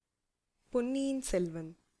பொன்னியின்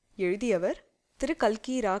செல்வன். எழுதியவர் திரு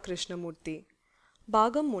கல்கி ரா கிருஷ்ணமூர்த்தி.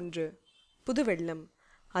 பாகம் 1. புதுவெள்ளம்.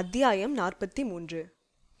 அத்தியாயம் 43.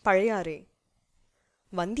 பழையாறை.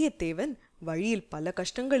 வந்தியத்தேவன் வழியில் பல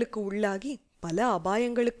கஷ்டங்களுக்கு உள்ளாகி பல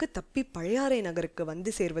அபாயங்களுக்கு தப்பி பழையாறை நகருக்கு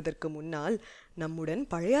வந்து சேர்வதற்கு முன்னால் நம்முடன்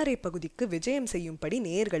பழையாறை பகுதிக்கு விஜயம் செய்யும்படி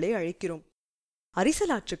நேயர்களை அழைக்கிறோம்.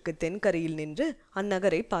 அரிசலாற்றுக்கு தென்கரையில் நின்று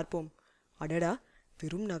அந்நகரை பார்ப்போம். அடடா,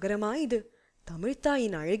 பெரும் நகரமா இது!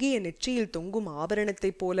 தமிழ்த்தாயின் அழகிய நெற்றியில் தொங்கும்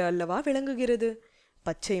ஆபரணத்தைப் போல அல்லவா விளங்குகிறது.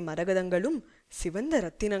 பச்சை மரகதங்களும் சிவந்த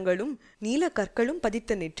இரத்தினங்களும் நீல கற்களும்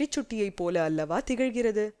பதித்த நெற்றிச் சுட்டியைப் போல அல்லவா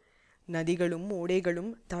திகழ்கிறது. நதிகளும்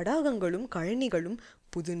ஓடைகளும் தடாகங்களும் கழனிகளும்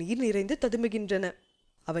புதுநீர் நிறைந்து ததும்புகின்றன.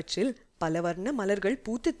 அவற்றில் பலவர்ண மலர்கள்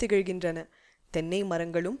பூத்து திகழ்கின்றன. தென்னை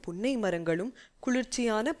மரங்களும் புன்னை மரங்களும்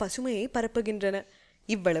குளிர்ச்சியான பசுமையை பரப்புகின்றன.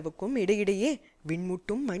 இவ்வளவுக்கும் இடையிடையே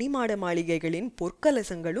விண்முட்டும் மணிமாட மாளிகைகளின்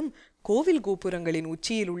பொற்கலசங்களும் கோவில் கோபுரங்களின்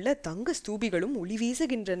உச்சியில் உள்ள தங்க ஸ்தூபிகளும் ஒளி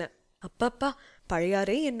வீசுகின்றன. அப்பப்பா,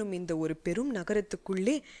 பழையாறை என்னும் இந்த ஒரு பெரும்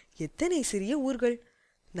நகரத்துக்குள்ளே எத்தனை சிறிய ஊர்கள்!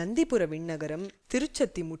 நந்திபுர விண்ணகரம்,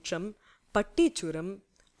 திருச்சத்தி முற்றம், பட்டீச்சுரம்,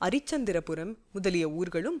 அரிச்சந்திரபுரம் முதலிய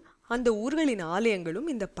ஊர்களும் அந்த ஊர்களின்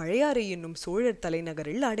ஆலயங்களும் இந்த பழையாறை என்னும் சோழர்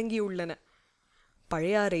தலைநகரில் அடங்கியுள்ளன.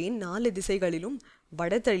 பழையாறையின் 4 திசைகளிலும்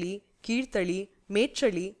வடதளி, கீழ்த்தளி,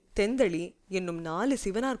 மேற்றளி, தென்தளி என்னும் 4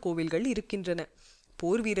 சிவனார் கோவில்கள் இருக்கின்றன.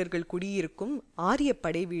 போர் வீரர்கள் குடியிருக்கும் ஆரிய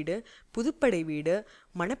படை வீடு, புதுப்படை வீடு,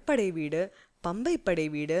 மணப்படை வீடு, பம்பை படை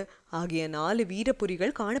வீடு ஆகிய 4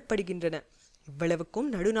 வீரபுரிகள் காணப்படுகின்றன. இவ்வளவுக்கும்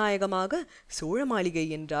நடுநாயகமாக சோழ மாளிகை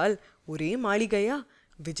என்றால் ஒரே மாளிகையா?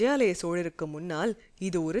 விஜயாலய சோழருக்கு முன்னால்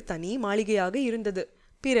இது ஒரு தனி மாளிகையாக இருந்தது.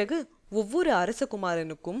 பிறகு ஒவ்வொரு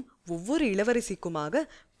அரசகுமாரனுக்கும் ஒவ்வொரு இளவரசிக்குமாக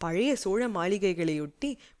பழைய சோழ மாளிகைகளையொட்டி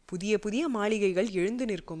புதிய புதிய மாளிகைகள் எழுந்து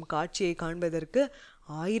நிற்கும் காட்சியை காண்பதற்கு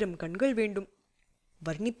 1000 கண்கள் வேண்டும்.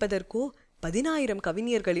 வர்ணிப்பதற்கோ 10,000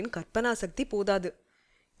 கவிஞர்களின் கற்பனா சக்தி போதாது.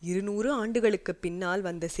 200 ஆண்டுகளுக்கு பின்னால்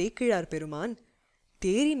வந்த சேக்கிழார் பெருமான்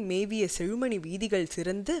தேரின் மேவிய செழுமணி வீதிகள்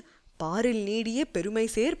சிறந்து பாரில் நீடிய பெருமை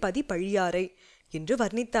சேர் பதி பழியாறை என்று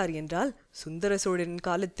வர்ணித்தார் என்றால் சுந்தர சோழரின்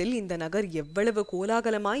காலத்தில் இந்த நகர் எவ்வளவு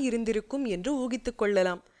கோலாகலமாய் இருந்திருக்கும் என்று ஊகித்து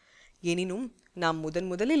கொள்ளலாம். எனினும் நாம்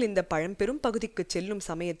முதலில் இந்த பழம்பெரும் பகுதிக்கு செல்லும்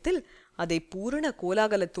சமயத்தில் அதை பூரண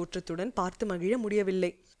கோலாகல தோற்றத்துடன் பார்த்து மகிழ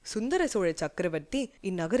முடியவில்லை. சுந்தர சோழ சக்கரவர்த்தி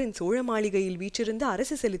இந்நகரின் சோழ மாளிகையில் வீற்றிருந்து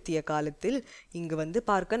அரசு செலுத்திய காலத்தில் இங்கு வந்து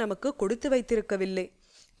பார்க்க நமக்கு கொடுத்து வைத்திருக்கவில்லை.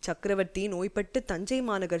 சக்கரவர்த்தி நோய்பட்டு தஞ்சை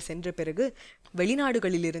மாநகர் சென்ற பிறகு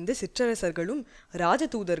வெளிநாடுகளிலிருந்து சிற்றரசர்களும்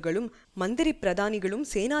ராஜதூதர்களும் மந்திரி பிரதானிகளும்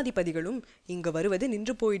சேனாதிபதிகளும் இங்கு வருவது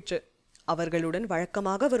நின்று போயிற்று. அவர்களுடன்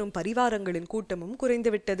வழக்கமாக வரும் பரிவாரங்களின் கூட்டமும்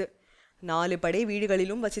குறைந்துவிட்டது. 4 படை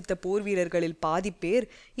வீடுகளிலும் வசித்த போர் வீரர்களில் பாதி பேர்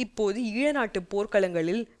இப்போது ஈழ நாட்டு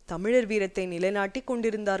போர்க்களங்களில் தமிழர் வீரத்தை நிலைநாட்டி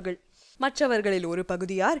கொண்டிருந்தார்கள். மற்றவர்களில் ஒரு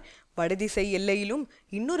பகுதியார் வடதிசை எல்லையிலும்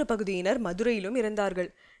இன்னொரு பகுதியினர் மதுரையிலும்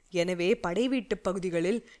இருந்தார்கள். எனவே படை வீட்டு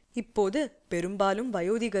பகுதிகளில் இப்போது பெரும்பாலும்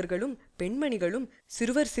வயோதிகர்களும் பெண்மணிகளும்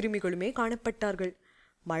சிறுவர் சிறுமிகளுமே காணப்பட்டார்கள்.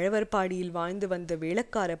 மழவர்பாடியில் வாழ்ந்து வந்த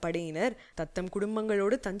வேளக்கார படையினர் தத்தம்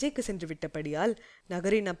குடும்பங்களோடு தஞ்சைக்கு சென்று விட்டபடியால்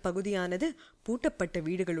நகரின் அப்பகுதியானது பூட்டப்பட்ட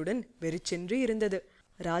வீடுகளுடன் வெறிச்சென்று இருந்தது.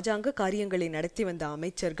 இராஜாங்க காரியங்களை நடத்தி வந்த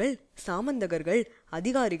அமைச்சர்கள், சாமந்தகர்கள்,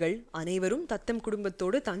 அதிகாரிகள் அனைவரும் தத்தம்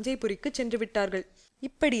குடும்பத்தோடு தஞ்சைபுரிக்கு சென்று விட்டார்கள்.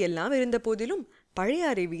 இப்படியெல்லாம் இருந்த போதிலும்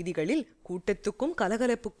பழையாறை வீதிகளில் கூட்டத்துக்கும்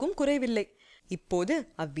கலகலப்புக்கும் குறைவில்லை. இப்போது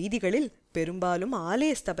அவ்வீதிகளில் பெரும்பாலும்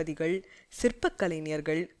ஆலய ஸ்தபதிகள், சிற்பக்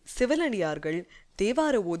கலைஞர்கள், சிவனடியார்கள்,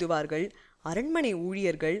 தேவார ஓதுவார்கள், அரண்மனை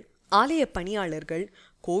ஊழியர்கள், ஆலய பணியாளர்கள்,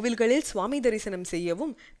 கோவில்களில் சுவாமி தரிசனம்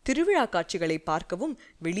செய்யவும் திருவிழா காட்சிகளை பார்க்கவும்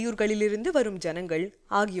வெளியூர்களிலிருந்து வரும் ஜனங்கள்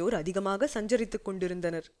ஆகியோர் அதிகமாக சஞ்சரித்துக்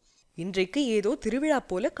கொண்டிருந்தனர். இன்றைக்கு ஏதோ திருவிழா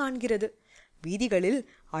போல காண்கிறது. வீதிகளில்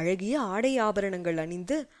அழகிய ஆடை ஆபரணங்கள்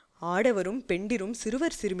அணிந்து ஆடவரும் பெண்டிரும்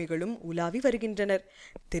சிறுவர் சிறுமிகளும் உலாவி வருகின்றனர்.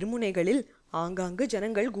 தெருமுனைகளில் ஆங்காங்கு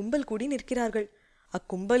ஜனங்கள் கும்பல் கூடி நிற்கிறார்கள்.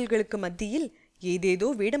 அக்கும்பல்களுக்கு மத்தியில் ஏதேதோ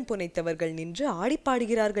வேடம் புனைத்தவர்கள் நின்று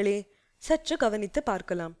ஆடிப்பாடுகிறார்களே, சற்று கவனித்து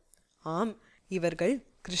பார்க்கலாம். ஆம், இவர்கள்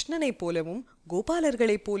கிருஷ்ணனைப் போலவும்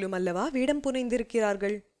கோபாலர்களைப் போலும் அல்லவா வேடம்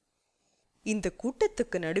புனைந்திருக்கிறார்கள். இந்த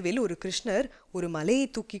கூட்டத்துக்கு நடுவில் ஒரு கிருஷ்ணர் ஒரு மலையை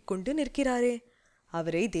தூக்கி கொண்டு நிற்கிறாரே,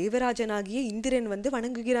 அவரை தேவராஜனாகிய இந்திரன் வந்து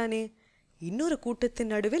வணங்குகிறானே. இன்னொரு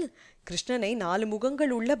கூட்டத்தின் நடுவில் கிருஷ்ணனை 4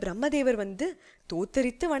 முகங்கள் உள்ள பிரம்மதேவர் வந்து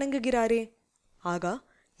தோத்தரித்து வணங்குகிறாரே. ஆகா,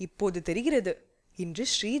 இப்போது தெரிகிறது, இன்று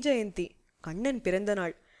ஸ்ரீ ஜெயந்தி, கண்ணன் பிறந்த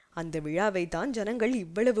நாள். அந்த விழாவை தான் ஜனங்கள்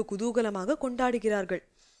இவ்வளவு குதூகலமாக கொண்டாடுகிறார்கள்.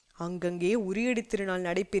 அங்கங்கே உரியடி திருநாள்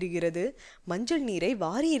நடைபெறுகிறது. மஞ்சள் நீரை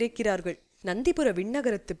வாரி இறைக்கிறார்கள். நந்திபுர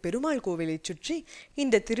விண்ணகரத்து பெருமாள் கோவிலை சுற்றி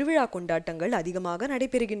இந்த திருவிழா கொண்டாட்டங்கள் அதிகமாக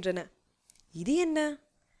நடைபெறுகின்றன. இது என்ன?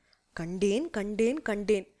 கண்டேன் கண்டேன்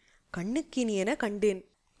கண்டேன், கண்ணுக்கினியென கண்டேன்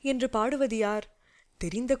என்று பாடுவது யார்?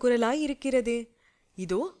 தெரிந்த குரலாய் இருக்கிறதே.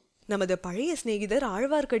 இதோ நமது பழைய சிநேகிதர்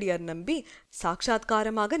ஆழ்வார்க்கடியார் நம்பி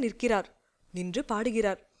சாட்சாத்காரமாக நிற்கிறார். நின்று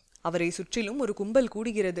பாடுகிறார். அவரை சுற்றிலும் ஒரு கும்பல்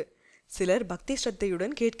கூடுகிறது. சிலர் பக்தி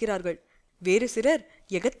ஸ்ரத்தையுடன் கேட்கிறார்கள். வேறு சிலர்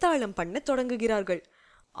எகத்தாளம் பண்ணத் தொடங்குகிறார்கள்.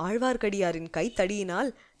 ஆழ்வார்க்கடியாரின் கைத்தடியினால்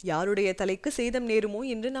யாருடைய தலைக்கு சேதம் நேருமோ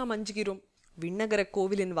என்று நாம் அஞ்சுகிறோம். விண்ணகர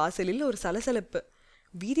கோவிலின் வாசலில் ஒரு சலசலப்பு.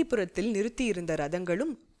 வீதிப்புறத்தில் நிறுத்தியிருந்த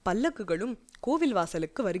ரதங்களும் பல்லக்குகளும் கோவில்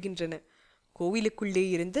வாசலுக்கு வருகின்றன. கோவிலுக்குள்ளே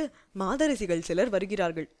இருந்து மாதரசிகள் சிலர்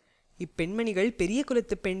வருகிறார்கள். இப்பெண்மணிகள் பெரிய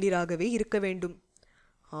குலத்து பெண்டிராகவே இருக்க வேண்டும்.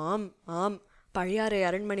 ஆம் ஆம், பழையாறை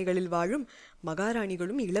அரண்மனைகளில் வாழும்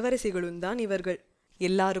மகாராணிகளும் இளவரசிகளும் தான் இவர்கள்.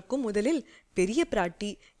 எல்லாருக்கும் முதலில் பெரிய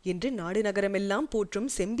பிராட்டி என்று நாடு நகரமெல்லாம் போற்றும்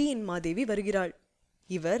செம்பியன் மாதேவி வருகிறாள்.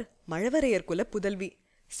 இவர் மழவரையர் குல புதல்வி,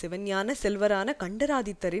 சிவஞான செல்வரான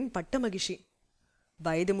கண்டராதித்தரின் பட்டமகிஷி.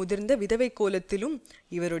 வயது முதிர்ந்த விதவை கோலத்திலும்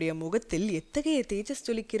இவருடைய முகத்தில் எத்தகைய தேஜஸ்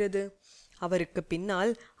ஜொலிக்கிறது! அவருக்கு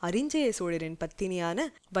பின்னால் அரிஞ்சய சோழரின் பத்தினியான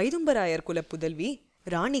வைதும்பராயர் குல புதல்வி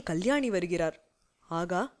ராணி கல்யாணி வருகிறார்.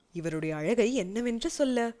 ஆகா, இவருடைய அழகை என்னவென்று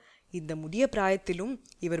சொல்ல! இந்த முதிய பிராயத்திலும்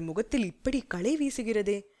இவர் முகத்தில் இப்படி களை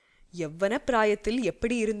வீசுகிறதே! எவ்வன பிராயத்தில்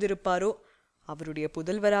எப்படி இருந்திருப்பாரோ! அவருடைய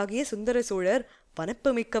புதல்வராகிய சுந்தர சோழர் வனப்பு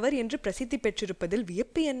மிக்கவர் என்று பிரசித்தி பெற்றிருப்பதில்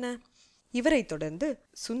வியப்பு என்ன? இவரை தொடர்ந்து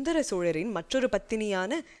சுந்தர சோழரின் மற்றொரு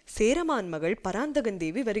பத்தினியான சேரமான் மகள்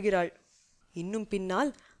பராந்தகந்தேவி வருகிறாள். இன்னும்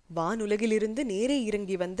பின்னால் வானுலகிலிருந்து நேரே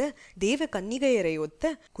இறங்கி வந்த தேவ கன்னிகையரை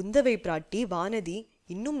ஒத்த குந்தவை பிராட்டி வானதி,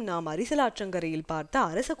 இன்னும் நாம் அரிசலாற்றங்கரையில் பார்த்த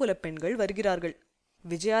அரச குலப் பெண்கள் வருகிறார்கள்.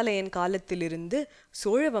 விஜயாலயன் காலத்திலிருந்து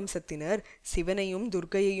சோழ வம்சத்தினர் சிவனையும்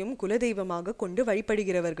துர்க்கையையும் குலதெய்வமாக கொண்டு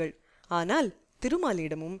வழிபடுகிறவர்கள். ஆனால்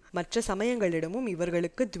திருமாலிடமும் மற்ற சமயங்களிடமும்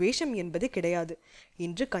இவர்களுக்கு துவேஷம் என்பது கிடையாது.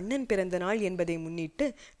 இன்று கண்ணன் பிறந்த நாள் என்பதை முன்னிட்டு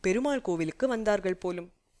பெருமாள் கோவிலுக்கு வந்தார்கள் போலும்.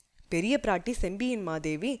 பெரிய பிராட்டி செம்பியின்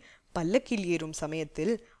மாதேவி பல்லக்கில் ஏறும்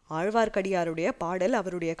சமயத்தில் ஆழ்வார்க்கடியாருடைய பாடல்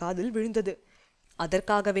அவருடைய காதில் விழுந்தது.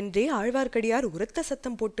 அதற்காகவென்றே ஆழ்வார்க்கடியார் உரத்த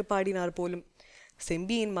சத்தம் போட்டு பாடினார் போலும்.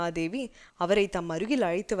 செம்பியின் மாதேவி அவரை தம் அருகில்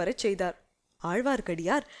அழைத்து வரச் செய்தார்.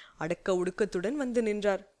 ஆழ்வார்க்கடியார் அடக்க ஒடுக்கத்துடன் வந்து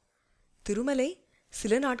நின்றார். திருமலை,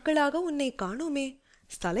 சில நாட்களாக உன்னை காணோமே,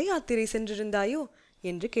 ஸ்தல யாத்திரை சென்றிருந்தாயோ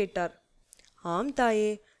என்று கேட்டார். ஆம்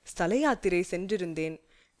தாயே, ஸ்தல யாத்திரை சென்றிருந்தேன்.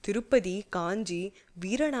 திருப்பதி, காஞ்சி,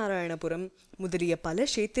 வீரநாராயணபுரம் முதலிய பல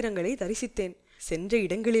கஷேத்திரங்களை தரிசித்தேன். சென்ற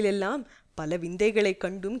இடங்களிலெல்லாம் பல விந்தைகளை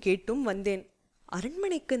கண்டும் கேட்டும் வந்தேன்.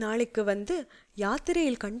 அரண்மனைக்கு நாளைக்கு வந்து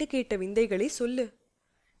யாத்திரையில் கண்டு கேட்ட விந்தைகளை சொல்லு.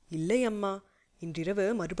 இல்லை அம்மா, இன்றிரவு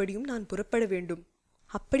மறுபடியும் நான் புறப்பட வேண்டும்.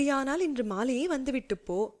 அப்படியானால் இன்று மாலையே வந்துவிட்டு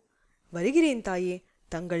போ. வருகிறேன் தாயே,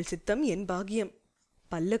 தங்கள் சித்தம் என் பாகியம்.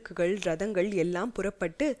 பல்லக்குகள் ரதங்கள் எல்லாம்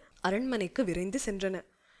புறப்பட்டு அரண்மனைக்கு விரைந்து சென்றன.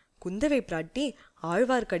 குந்தவை பிராட்டி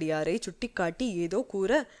ஆழ்வார்க்கடியாரை சுட்டிக்காட்டி ஏதோ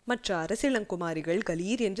கூற மற்ற அரசிளங்குமாரிகள்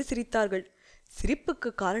கலீர் என்று சிரித்தார்கள். சிரிப்புக்கு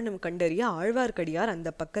காரணம் கண்டறிய ஆழ்வார்க்கடியார் அந்த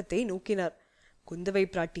பக்கத்தை நோக்கினார். குந்தவை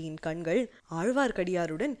பிராட்டியின் கண்கள்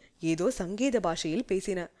ஆழ்வார்க்கடியாருடன் ஏதோ சங்கேத பாஷையில்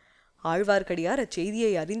பேசின. ஆழ்வார்க்கடியார்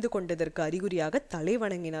அச்செய்தியை அறிந்து கொண்டதற்கு அறிகுறியாக தலை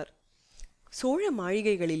வணங்கினார். சோழ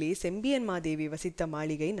மாளிகைகளிலே செம்பியன் மாதேவி வசித்த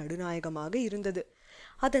மாளிகை நடுநாயகமாக இருந்தது.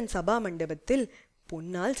 அதன் சபா மண்டபத்தில்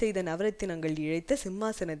பொன்னால் செய்த நவரத்தினங்கள் இழைத்த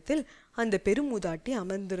சிம்மாசனத்தில் அந்த பெருமூதாட்டி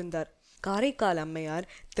அமர்ந்திருந்தார். காரைக்கால் அம்மையார்,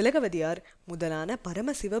 திலகவதியார் முதலான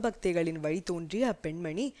பரம சிவபக்திகளின் வழி தோன்றிய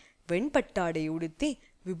அப்பெண்மணி வெண்பட்டாடை உடுத்தி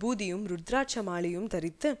விபூதியும் ருத்ராட்ச மாலையும்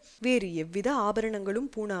தரித்து வேறு எவ்வித ஆபரணங்களும்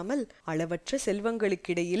பூணாமல் அளவற்ற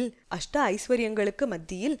செல்வங்களுக்கிடையில் அஷ்ட ஐஸ்வர்யங்களுக்கு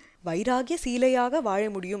மத்தியில் வைராகிய சீலையாக வாழ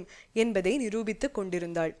முடியும் என்பதை நிரூபித்துக்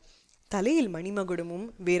கொண்டிருந்தாள். தலையில் மணிமகுடமும்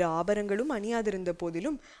வேறு ஆபரணங்களும் அணியாதிருந்த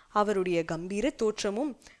போதிலும் அவருடைய கம்பீர தோற்றமும்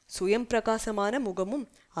சுயம் பிரகாசமான முகமும்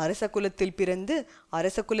அரச குலத்தில் பிறந்து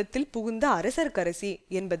அரச குலத்தில் புகுந்த அரசர்க்கரசி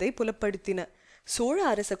என்பதை புலப்படுத்தின. சோழ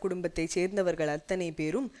அரச குடும்பத்தைச் சேர்ந்தவர்கள் அத்தனை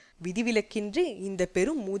பேரும் விதிவிலக்கின்றி இந்த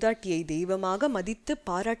பெரும் மூதாட்டியை தெய்வமாக மதித்து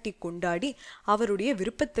பாராட்டி கொண்டாடி அவருடைய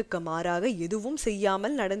விருப்பத்துக்கு மாறாக எதுவும்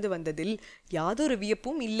செய்யாமல் நடந்து வந்ததில் யாதொரு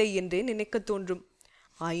வியப்பும் இல்லை என்றே நினைக்க தோன்றும்.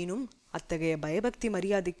 ஆயினும் அத்தகைய பயபக்தி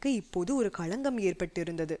மரியாதைக்கு இப்போது ஒரு களங்கம்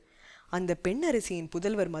ஏற்பட்டிருந்தது. அந்த பெண் அரசியின்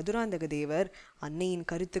புதல்வர் மதுராந்தக தேவர் அன்னையின்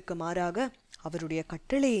கருத்துக்கு மாறாக அவருடைய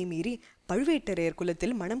கட்டளையை மீறி பழுவேட்டரையர்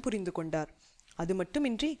குலத்தில் மனம் புரிந்து கொண்டார். அது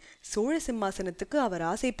மட்டுமின்றி சோழ சிம்மாசனத்துக்கு அவர்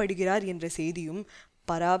ஆசைப்படுகிறார் என்ற செய்தியும்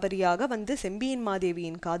பராபரியாக வந்து செம்பியன்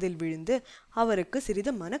மாதேவியின் காதில் விழுந்து அவருக்கு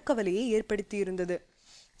சிறிது மனக்கவலையை ஏற்படுத்தியிருந்தது.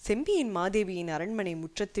 செம்பியன் மாதேவியின் அரண்மனை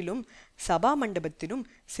முற்றத்திலும் சபா மண்டபத்திலும்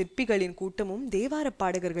சிற்பிகளின் கூட்டமும் தேவார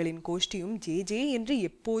பாடகர்களின் கோஷ்டியும் ஜே ஜே என்று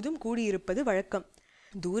எப்போதும் கூடியிருப்பது வழக்கம்.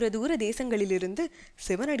 தூர தூர தேசங்களிலிருந்து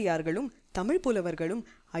சிவனடியார்களும் தமிழ் புலவர்களும்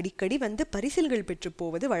அடிக்கடி வந்து பரிசில்கள் பெற்று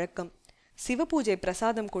போவது வழக்கம். சிவபூஜை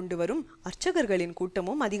பிரசாதம் கொண்டு வரும் அர்ச்சகர்களின்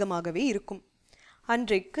கூட்டமும் அதிகமாகவே இருக்கும்.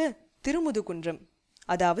 அன்றைக்கு திருமுதுகுன்றம்,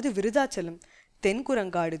 அதாவது விருதாச்சலம்,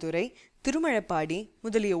 தென்குரங்காடுதுறை, திருமழப்பாடி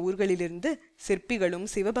முதலிய ஊர்களிலிருந்து சிற்பிகளும்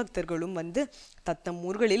சிவபக்தர்களும் வந்து தத்தம்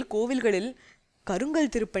ஊர்களில் கோவில்களில்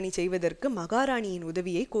கருங்கல் திருப்பணி செய்வதற்கு மகாராணியின்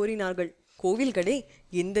உதவியை கோரினார்கள். கோவில்களை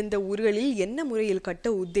எந்தெந்த ஊர்களில் என்ன முறையில் கட்ட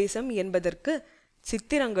உத்தேசம் என்பதற்கு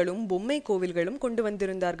சித்திரங்களும் பொம்மை கோவில்களும் கொண்டு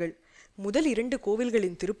வந்திருந்தார்கள். முதல் 2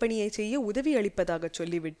 கோவில்களின் திருப்பணியை செய்ய உதவி அளிப்பதாக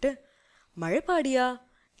சொல்லிவிட்டு, மழப்பாடியா?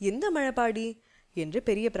 எந்த மழப்பாடி என்று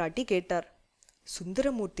பெரிய பிராட்டி கேட்டார்.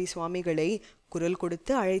 சுந்தரமூர்த்தி சுவாமிகளை குரல்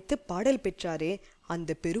கொடுத்து அழைத்து பாடல் பெற்றாரே, அந்த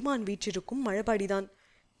பெருமான் வீற்றிருக்கும் மழப்பாடிதான்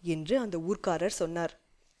என்று அந்த ஊர்க்காரர் சொன்னார்.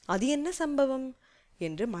 அது என்ன சம்பவம்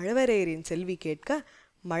என்று மழவரையரின் செல்வி கேட்க,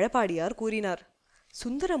 மழப்பாடியார் கூறினார்.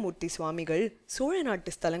 சுந்தரமூர்த்தி சுவாமிகள் சோழ நாட்டு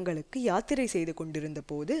ஸ்தலங்களுக்கு யாத்திரை செய்து கொண்டிருந்த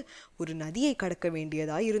போது ஒரு நதியை கடக்க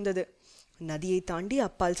வேண்டியதாய் இருந்தது. நதியை தாண்டி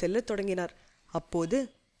அப்பால் செல்லத் தொடங்கினார். அப்போது,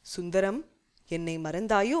 சுந்தரம், என்னை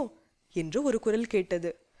மறந்தாயோ என்று ஒரு குரல்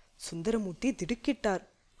கேட்டது. சுந்தரமூர்த்தி திடுக்கிட்டார்.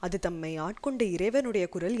 அது தம்மை ஆட்கொண்ட இறைவனுடைய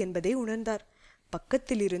குரல் என்பதை உணர்ந்தார்.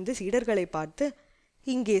 பக்கத்தில் இருந்து சீடர்களை பார்த்து,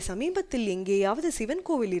 இங்கே சமீபத்தில் எங்கேயாவது சிவன்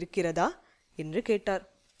கோவில் இருக்கிறதா என்று கேட்டார்.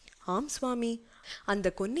 ஆம் சுவாமி, அந்த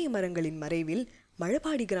கொன்னை மரங்களின் மறைவில்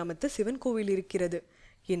மழப்பாடி கிராமத்து சிவன் கோவில் இருக்கிறது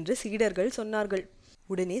என்று சீடர்கள் சொன்னார்கள்.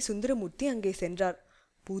 உடனே சுந்தரமூர்த்தி அங்கே சென்றார்.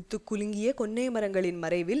 பூத்து குலுங்கிய கொன்னை மரங்களின்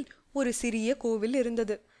மறைவில் ஒரு சிறிய கோவில்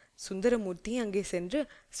இருந்தது. சுந்தரமூர்த்தி அங்கே சென்று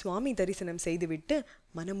சுவாமி தரிசனம் செய்துவிட்டு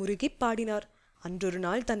மனமுருகி பாடினார். அன்றொரு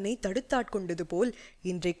நாள் தன்னை தடுத்தாட்கொண்டது போல்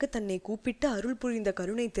இன்றைக்கு தன்னை கூப்பிட்டு அருள் புரிந்த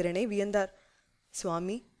கருணை திறனை வியந்தார்.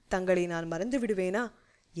 சுவாமி, தங்களை நான் மறந்து விடுவேனா?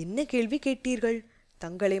 என்ன கேள்வி கேட்டீர்கள்?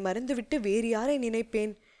 தங்களை மறந்துவிட்டு வேறு யாரை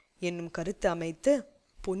நினைப்பேன் என்னும் கருத்து அமைத்து,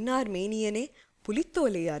 பொன்னார் மேனியனே,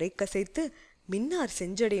 புலித்தோலை அரை கசைத்து மின்னார்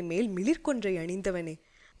செஞ்சடை மேல் மிளிர்கொன்றை அணிந்தவனே,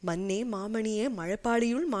 மன்னே மாமணியே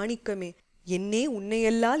மழப்பாடியுள் மாணிக்கமே, என்னே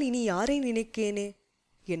உன்னையல்லால் இனி யாரை நினைக்கேனே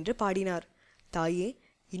என்று பாடினார். தாயே,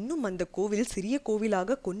 இன்னும் அந்த கோவில் சிறிய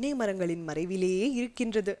கோவிலாக கொன்னை மரங்களின் மறைவிலேயே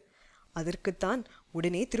இருக்கின்றது. அதற்குத்தான்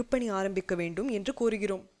உடனே திருப்பணி ஆரம்பிக்க வேண்டும் என்று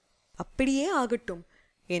கோருகிறோம். அப்படியே ஆகட்டும்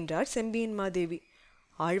என்றார் செம்பியன் மாதேவி.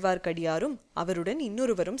 ஆழ்வார்க்கடியாரும் அவருடன்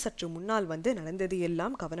இன்னொருவரும் சற்று முன்னால் வந்து நடந்தது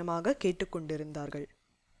எல்லாம் கவனமாக கேட்டுக்கொண்டிருந்தார்கள்.